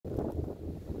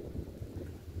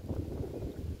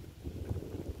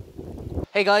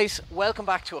Hey guys, welcome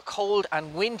back to a cold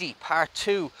and windy part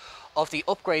 2 of the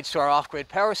upgrades to our off-grid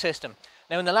power system.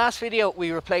 Now in the last video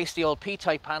we replaced the old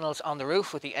P-type panels on the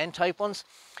roof with the N-type ones,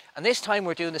 and this time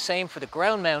we're doing the same for the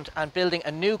ground mount and building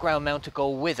a new ground mount to go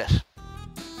with it.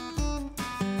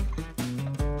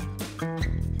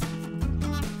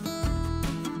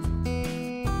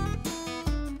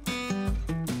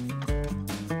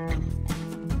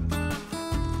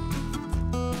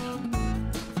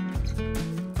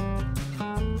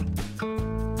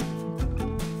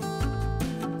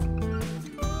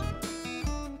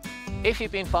 If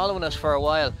you've been following us for a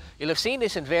while, you'll have seen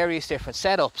this in various different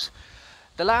setups.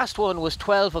 The last one was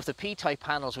 12 of the P-type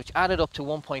panels, which added up to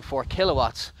 1.4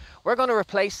 kilowatts. We're going to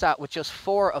replace that with just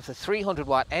 4 of the 300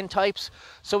 watt N-types,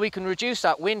 so we can reduce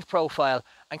that wind profile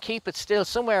and keep it still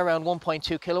somewhere around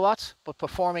 1.2 kilowatts, but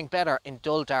performing better in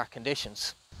dull, dark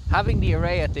conditions. Having the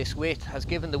array at this width has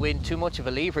given the wind too much of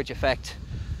a leverage effect,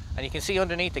 and you can see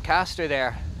underneath the caster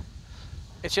there,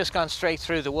 it's just gone straight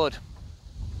through the wood.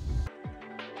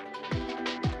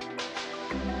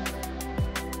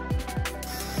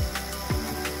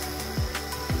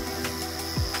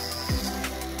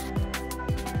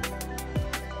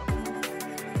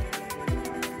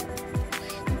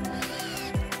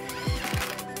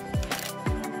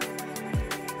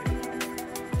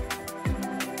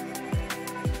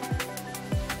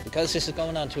 Because this is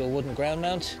going onto a wooden ground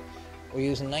mount, we're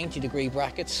using 90-degree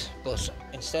brackets, but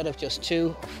instead of just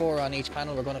 2 or 4 on each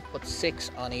panel, we're going to put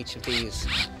 6 on each of these.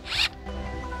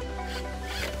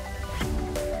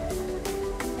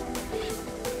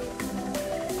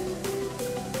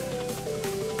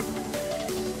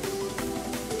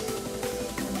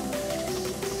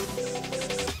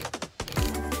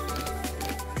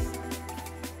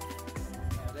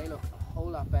 Now they look a whole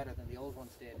lot better than the old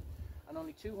ones did. And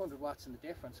only 200 watts in the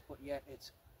difference, but yet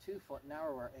it's 2 foot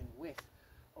narrower in width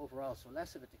overall, so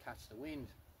less of it to catch the wind.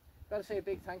 Got to say a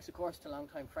big thanks, of course, to a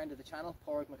long-time friend of the channel,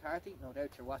 Porg McCarthy. No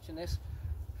doubt you're watching this,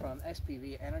 from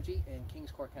SPV Energy in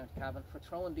Kings Court, County Cavan, for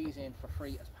throwing these in for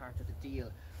free as part of the deal,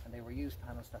 and they were used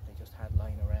panels that they just had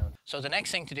lying around. So the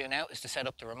next thing to do now is to set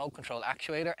up the remote control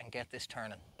actuator and get this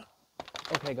turning.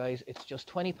 Okay guys, it's just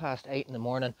 20 past 8 in the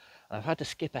morning, and I've had to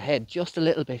skip ahead just a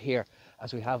little bit here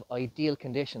as we have ideal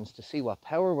conditions to see what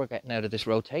power we're getting out of this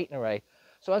rotating array.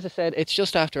 So as I said, it's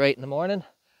just after 8 in the morning.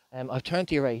 I've turned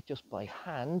the array just by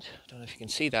hand. I don't know if you can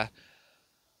see that.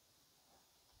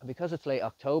 And because it's late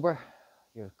October,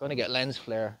 you're going to get lens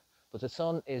flare, but the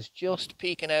sun is just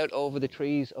peeking out over the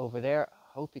trees over there.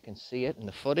 I hope you can see it in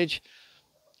the footage.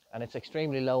 And it's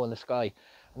extremely low in the sky.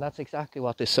 And that's exactly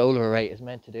what this solar array is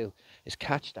meant to do, is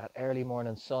catch that early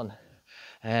morning sun.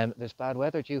 There's bad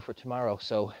weather due for tomorrow,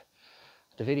 so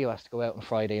the video has to go out on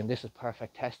Friday, and this is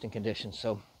perfect testing conditions.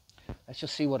 So let's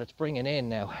just see what it's bringing in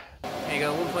now. There you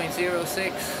go,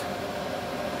 1.06,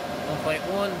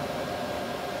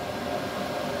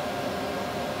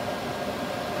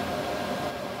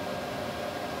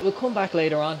 1.1. We'll come back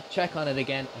later on, check on it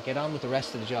again, and get on with the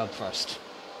rest of the job first.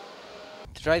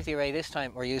 To drive the array this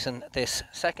time, we're using this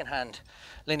second-hand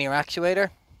linear actuator,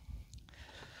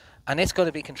 and it's going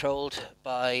to be controlled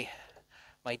by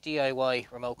my DIY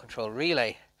remote control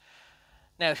relay.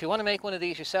 Now if you want to make one of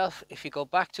these yourself, if you go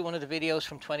back to one of the videos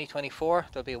from 2024,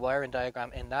 there'll be a wiring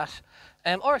diagram in that,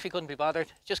 or if you couldn't be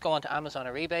bothered, just go onto Amazon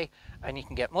or eBay and you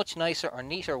can get much nicer or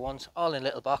neater ones, all in a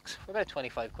little box, for about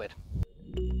 25 quid.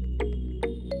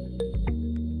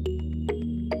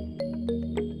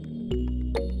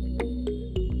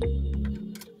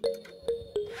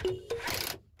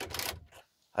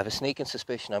 I have a sneaking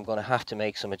suspicion I'm going to have to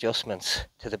make some adjustments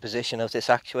to the position of this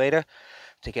actuator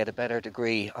to get a better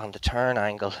degree on the turn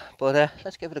angle, but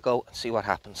let's give it a go and see what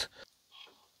happens.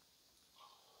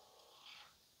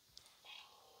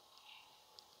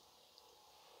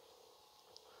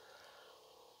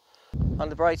 On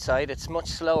the bright side, it's much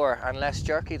slower and less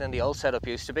jerky than the old setup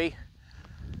used to be,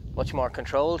 much more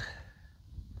controlled.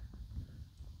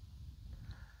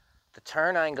 The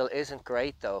turn angle isn't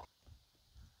great though.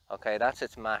 Okay, that's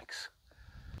its max.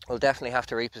 We'll definitely have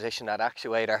to reposition that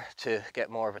actuator to get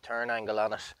more of a turn angle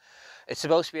on it. It's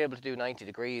supposed to be able to do 90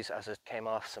 degrees as it came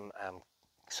off some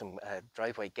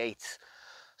driveway gates.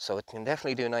 So it can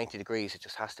definitely do 90 degrees, it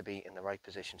just has to be in the right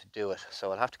position to do it.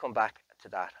 So I'll have to come back to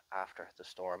that after the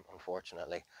storm,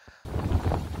 unfortunately.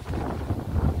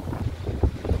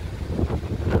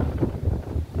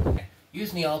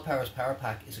 Using the All Powers Power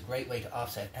Pack is a great way to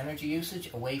offset energy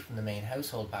usage away from the main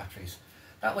household batteries.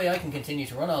 That way I can continue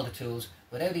to run all the tools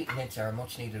without eating into our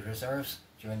much needed reserves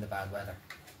during the bad weather.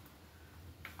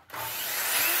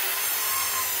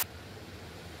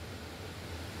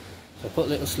 So put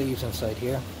little sleeves inside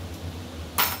here.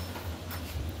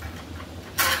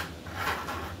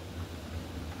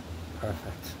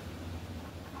 Perfect.